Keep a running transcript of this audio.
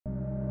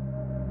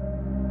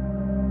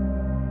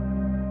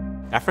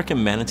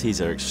African manatees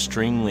are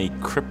extremely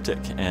cryptic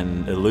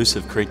and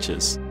elusive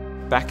creatures.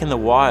 Back in the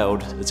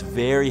wild, it's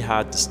very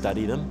hard to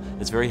study them,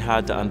 it's very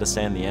hard to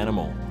understand the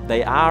animal.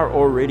 They are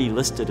already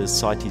listed as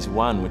CITES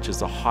 1, which is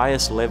the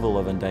highest level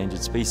of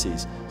endangered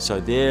species, so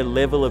their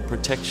level of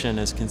protection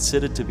is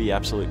considered to be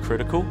absolutely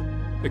critical.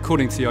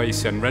 According to the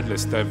IUCN Red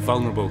List, they're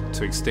vulnerable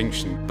to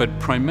extinction, but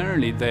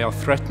primarily they are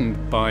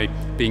threatened by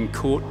being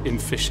caught in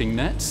fishing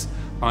nets,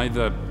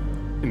 either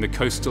in the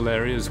coastal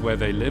areas where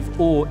they live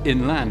or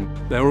inland.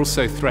 They're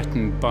also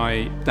threatened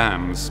by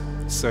dams.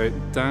 So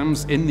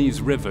dams in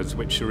these rivers,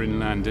 which are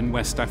inland in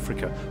West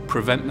Africa,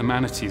 prevent the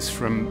manatees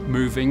from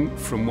moving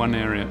from one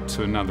area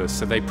to another,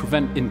 so they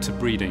prevent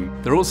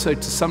interbreeding. They're also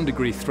to some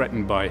degree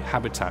threatened by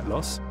habitat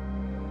loss.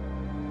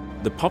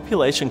 The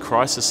population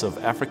crisis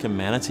of African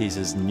manatees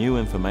is new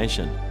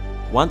information.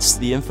 Once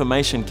the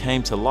information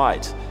came to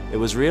light, it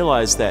was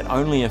realized that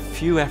only a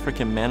few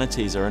African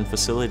manatees are in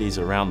facilities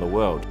around the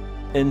world.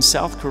 In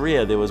South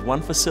Korea, there was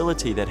one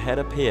facility that had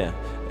a pair.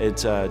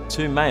 It's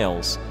two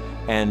males,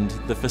 and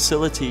the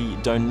facility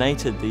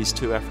donated these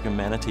two African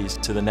manatees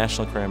to the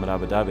National Aquarium at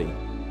Abu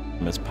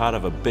Dhabi as part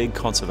of a big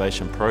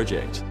conservation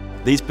project.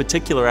 These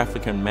particular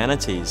African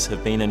manatees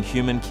have been in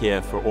human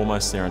care for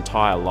almost their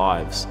entire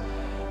lives.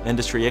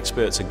 Industry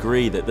experts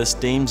agree that this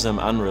deems them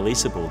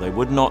unreleasable. They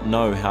would not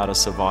know how to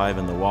survive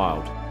in the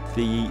wild.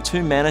 The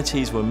two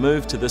manatees were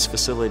moved to this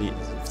facility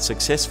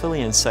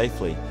successfully and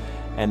safely,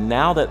 and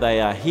now that they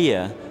are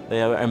here,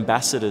 they are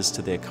ambassadors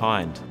to their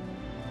kind.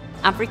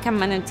 African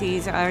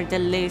manatees are the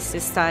least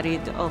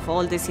studied of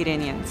all the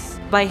Sirenians.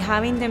 By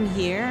having them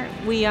here,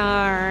 we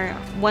are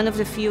one of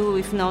the few,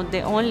 if not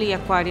the only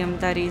aquarium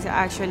that is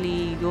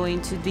actually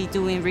going to be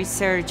doing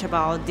research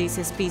about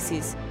these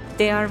species.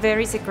 They are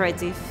very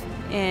secretive,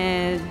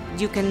 and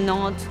you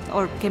cannot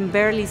or can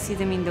barely see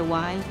them in the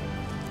wild.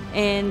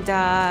 And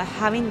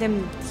having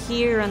them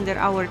here under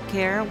our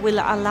care will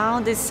allow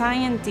the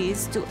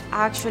scientists to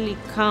actually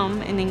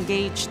come and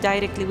engage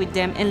directly with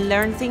them and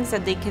learn things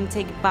that they can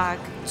take back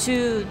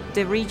to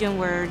the region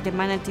where the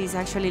manatees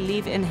actually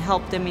live and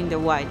help them in the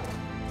wild.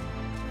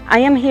 I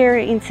am here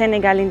in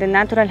Senegal in the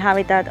natural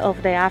habitat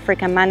of the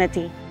African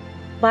manatee.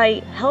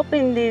 By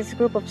helping this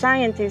group of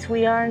scientists,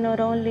 we are not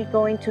only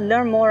going to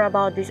learn more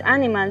about these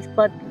animals,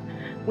 but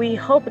we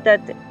hope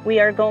that we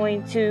are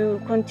going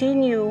to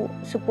continue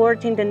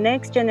supporting the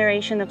next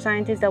generation of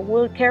scientists that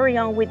will carry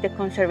on with the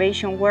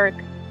conservation work.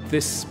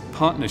 This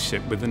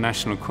partnership with the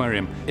National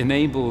Aquarium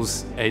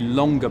enables a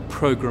longer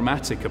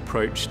programmatic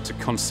approach to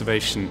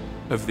conservation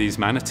of these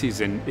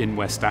manatees in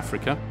West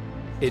Africa.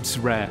 It's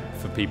rare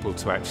for people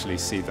to actually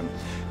see them,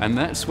 and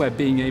that's where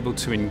being able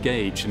to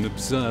engage and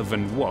observe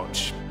and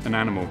watch an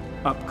animal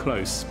up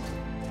close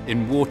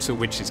in water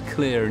which is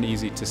clear and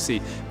easy to see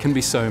can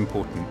be so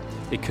important.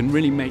 It can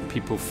really make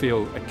people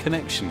feel a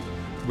connection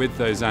with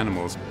those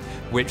animals,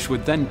 which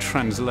would then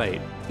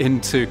translate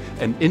into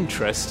an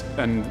interest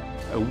and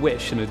a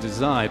wish and a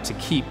desire to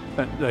keep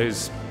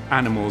those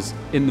animals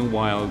in the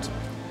wild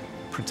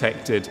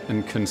protected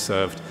and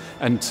conserved,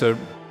 and to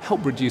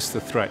help reduce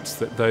the threats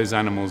that those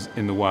animals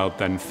in the wild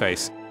then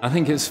face. I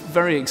think it's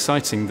very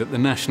exciting that the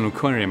National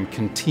Aquarium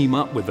can team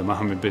up with the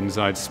Mohammed bin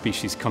Zayed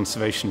Species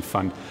Conservation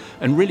Fund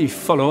and really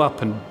follow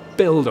up and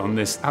build on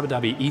this Abu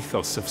Dhabi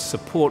ethos of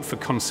support for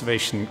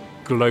conservation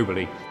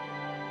globally.